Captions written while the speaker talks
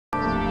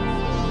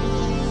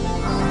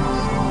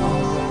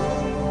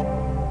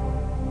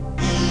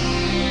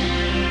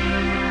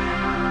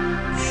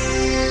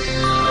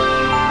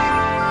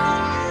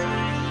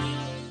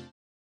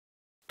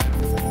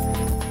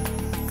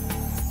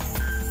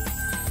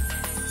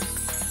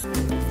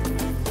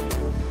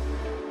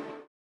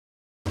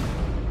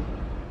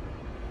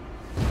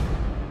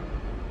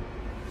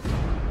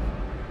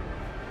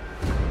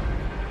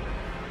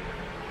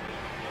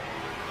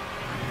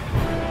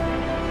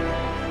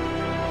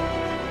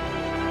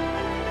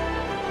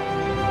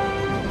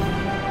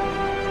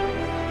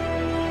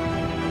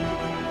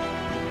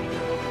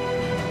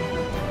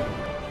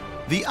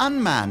The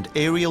unmanned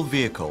aerial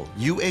vehicle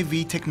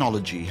UAV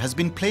technology has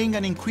been playing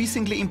an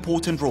increasingly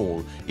important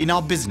role in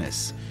our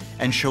business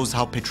and shows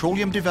how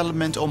Petroleum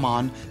Development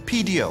Oman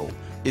 (PDO)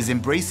 is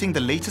embracing the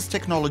latest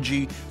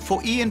technology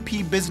for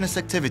E&P business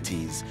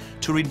activities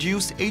to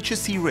reduce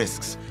HSE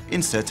risks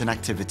in certain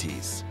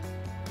activities.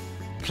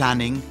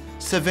 Planning,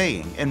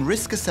 surveying and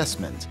risk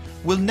assessment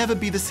will never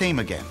be the same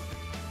again.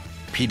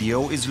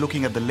 PDO is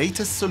looking at the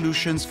latest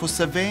solutions for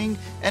surveying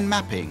and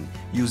mapping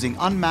using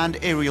unmanned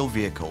aerial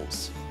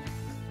vehicles.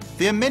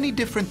 There are many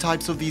different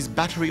types of these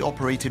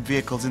battery-operated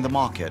vehicles in the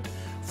market,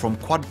 from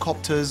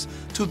quadcopters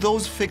to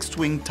those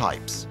fixed-wing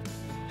types.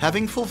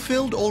 Having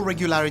fulfilled all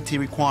regularity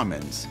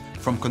requirements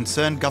from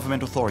concerned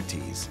government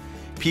authorities,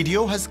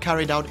 PDO has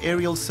carried out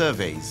aerial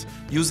surveys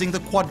using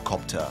the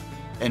quadcopter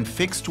and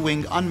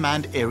fixed-wing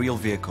unmanned aerial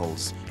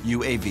vehicles,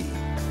 UAV.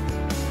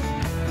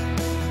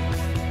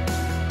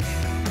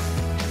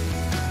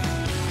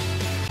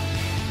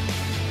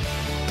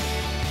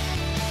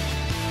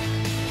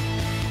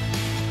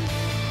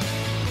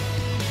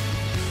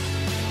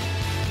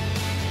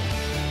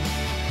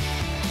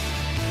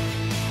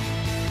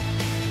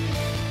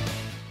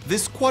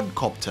 This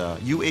quadcopter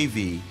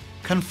UAV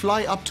can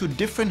fly up to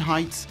different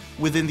heights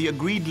within the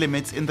agreed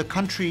limits in the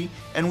country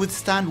and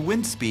withstand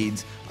wind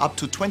speeds up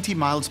to 20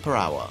 miles per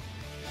hour.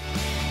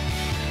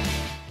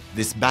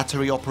 This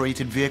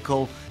battery-operated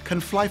vehicle can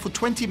fly for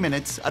 20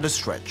 minutes at a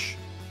stretch.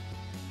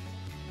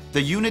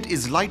 The unit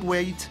is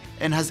lightweight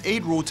and has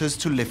 8 rotors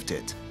to lift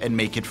it and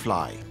make it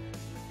fly.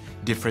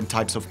 Different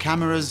types of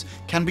cameras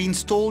can be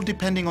installed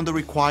depending on the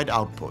required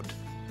output.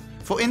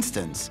 For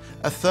instance,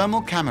 a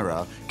thermal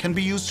camera can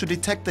be used to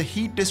detect the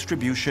heat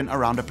distribution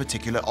around a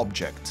particular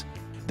object.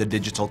 The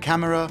digital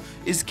camera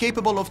is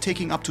capable of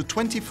taking up to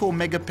 24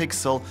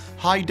 megapixel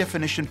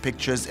high-definition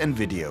pictures and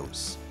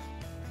videos.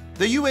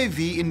 The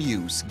UAV in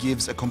use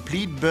gives a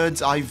complete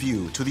bird's-eye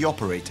view to the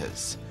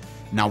operators.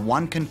 Now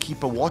one can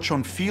keep a watch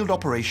on field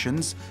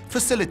operations,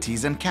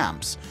 facilities and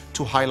camps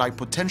to highlight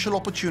potential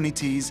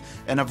opportunities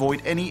and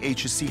avoid any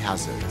HSE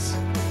hazards.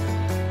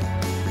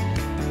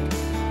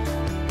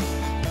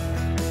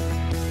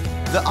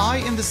 The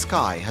eye in the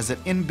sky has an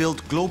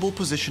inbuilt global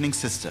positioning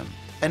system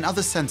and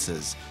other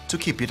sensors to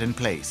keep it in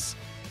place.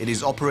 It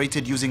is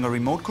operated using a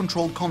remote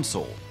control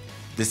console.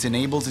 This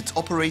enables its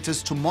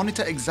operators to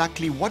monitor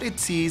exactly what it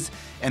sees,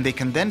 and they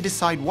can then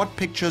decide what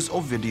pictures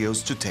or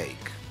videos to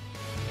take.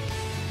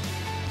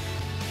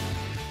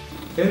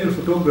 Aerial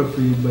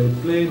photography by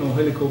plane or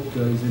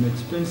helicopter is an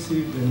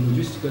expensive and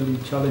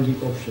logistically challenging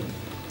option.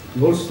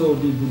 We also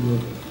need good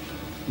weather.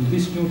 With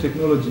this new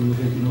technology, we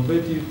have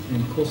innovative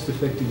and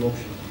cost-effective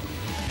options.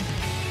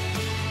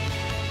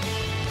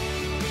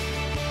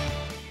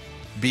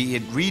 Be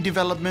it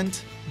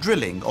redevelopment,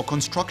 drilling or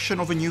construction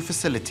of a new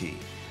facility,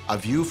 a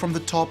view from the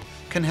top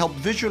can help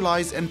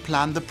visualize and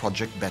plan the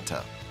project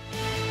better.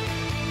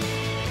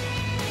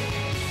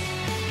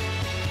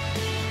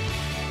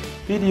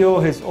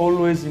 PDO has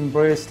always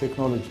embraced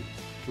technology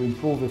to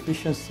improve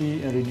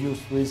efficiency and reduce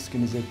risk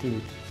in its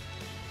activities.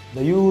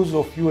 The use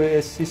of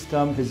UAS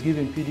system has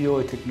given PDO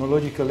a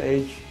technological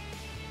edge.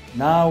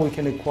 Now we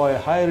can acquire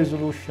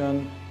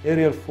high-resolution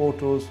aerial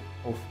photos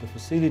of the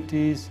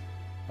facilities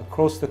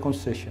across the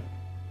concession.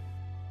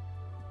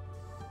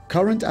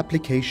 Current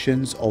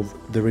applications of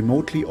the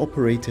remotely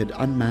operated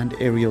unmanned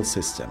aerial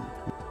system.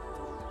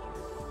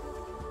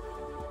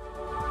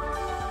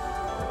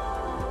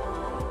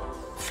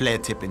 Flare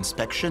tip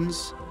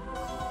inspections,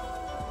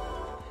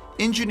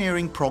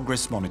 engineering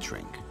progress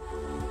monitoring,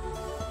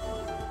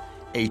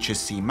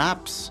 HSE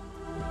maps,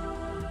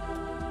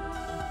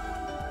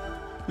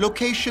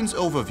 locations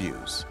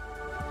overviews,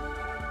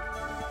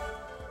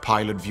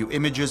 pilot view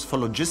images for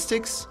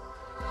logistics,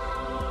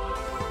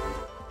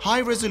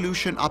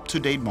 high-resolution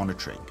up-to-date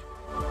monitoring,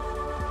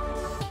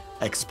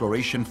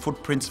 exploration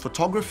footprints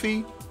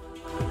photography,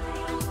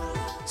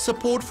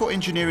 support for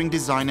engineering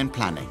design and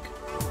planning,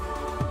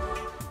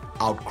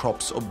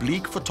 outcrops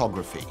oblique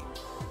photography.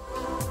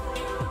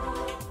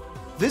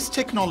 This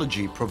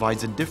technology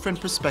provides a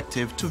different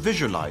perspective to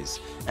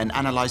visualize and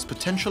analyze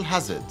potential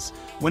hazards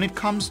when it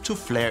comes to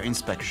flare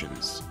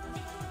inspections.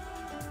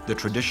 The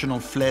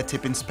traditional flare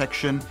tip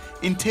inspection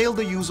entailed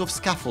the use of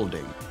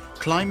scaffolding,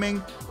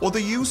 climbing, or the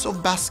use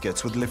of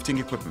baskets with lifting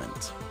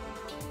equipment.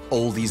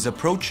 All these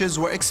approaches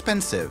were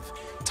expensive,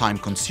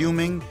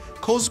 time-consuming,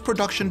 caused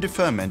production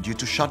deferment due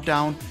to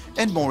shutdown,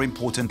 and more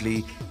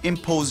importantly,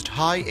 imposed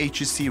high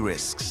HSE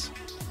risks.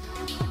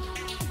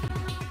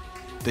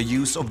 The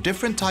use of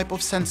different types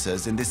of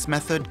sensors in this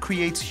method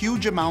creates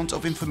huge amounts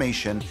of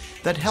information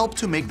that help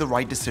to make the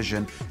right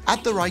decision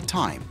at the right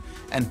time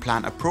and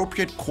plan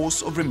appropriate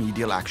course of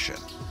remedial action.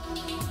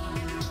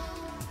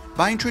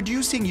 By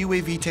introducing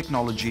UAV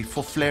technology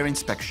for flare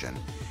inspection,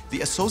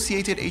 the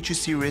associated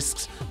HSE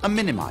risks are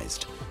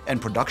minimized and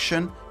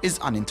production is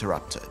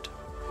uninterrupted.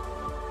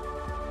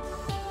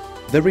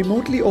 The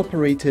remotely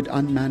operated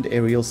unmanned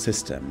aerial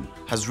system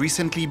has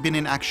recently been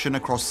in action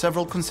across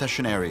several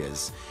concession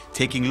areas,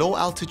 taking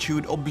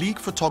low-altitude oblique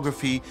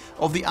photography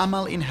of the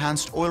Amal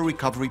Enhanced Oil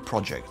Recovery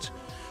Project,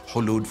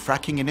 Hulud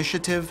fracking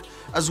initiative,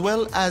 as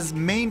well as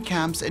main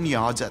camps and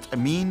yards at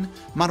Amin,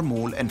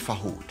 Marmoul and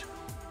Fahoud.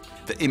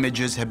 The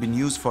images have been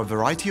used for a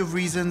variety of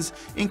reasons,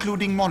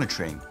 including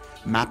monitoring,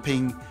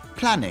 mapping,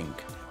 planning,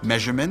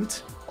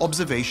 measurement,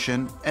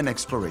 observation and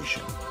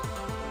exploration.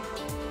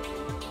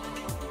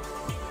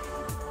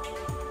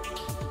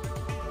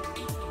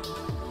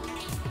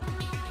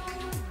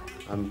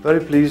 I'm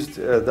very pleased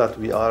that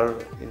we are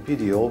in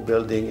PDO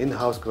building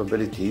in-house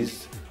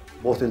capabilities,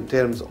 both in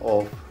terms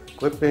of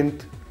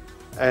equipment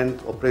and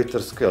operator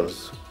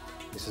skills.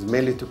 This is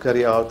mainly to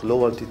carry out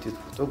low-altitude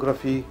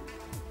photography,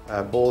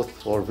 both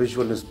for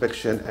visual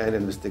inspection and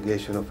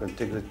investigation of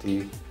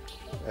integrity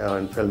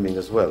and filming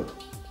as well.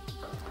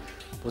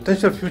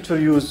 Potential future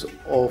use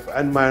of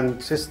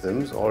unmanned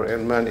systems or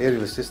unmanned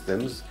aerial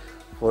systems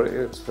for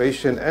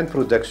exploration and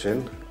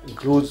production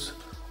includes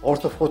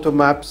orthophoto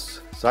maps,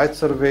 site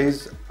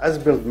surveys,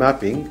 as-built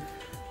mapping,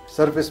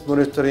 service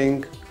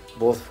monitoring,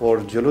 both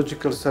for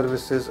geological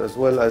services as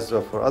well as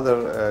for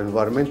other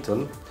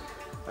environmental.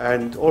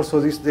 And also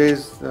these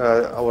days,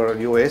 our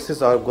UASs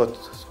have got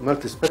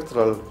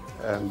multispectral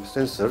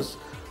sensors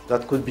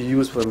that could be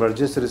used for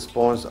emergency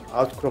response,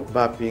 outcrop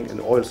mapping,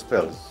 and oil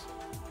spills.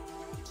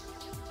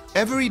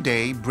 Every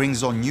day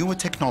brings on newer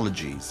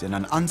technologies and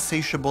an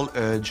insatiable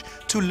urge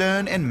to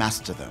learn and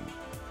master them.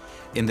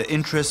 In the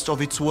interest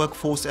of its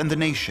workforce and the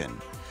nation,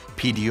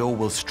 PDO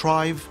will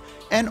strive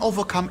and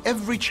overcome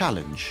every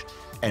challenge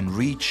and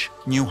reach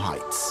new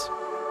heights.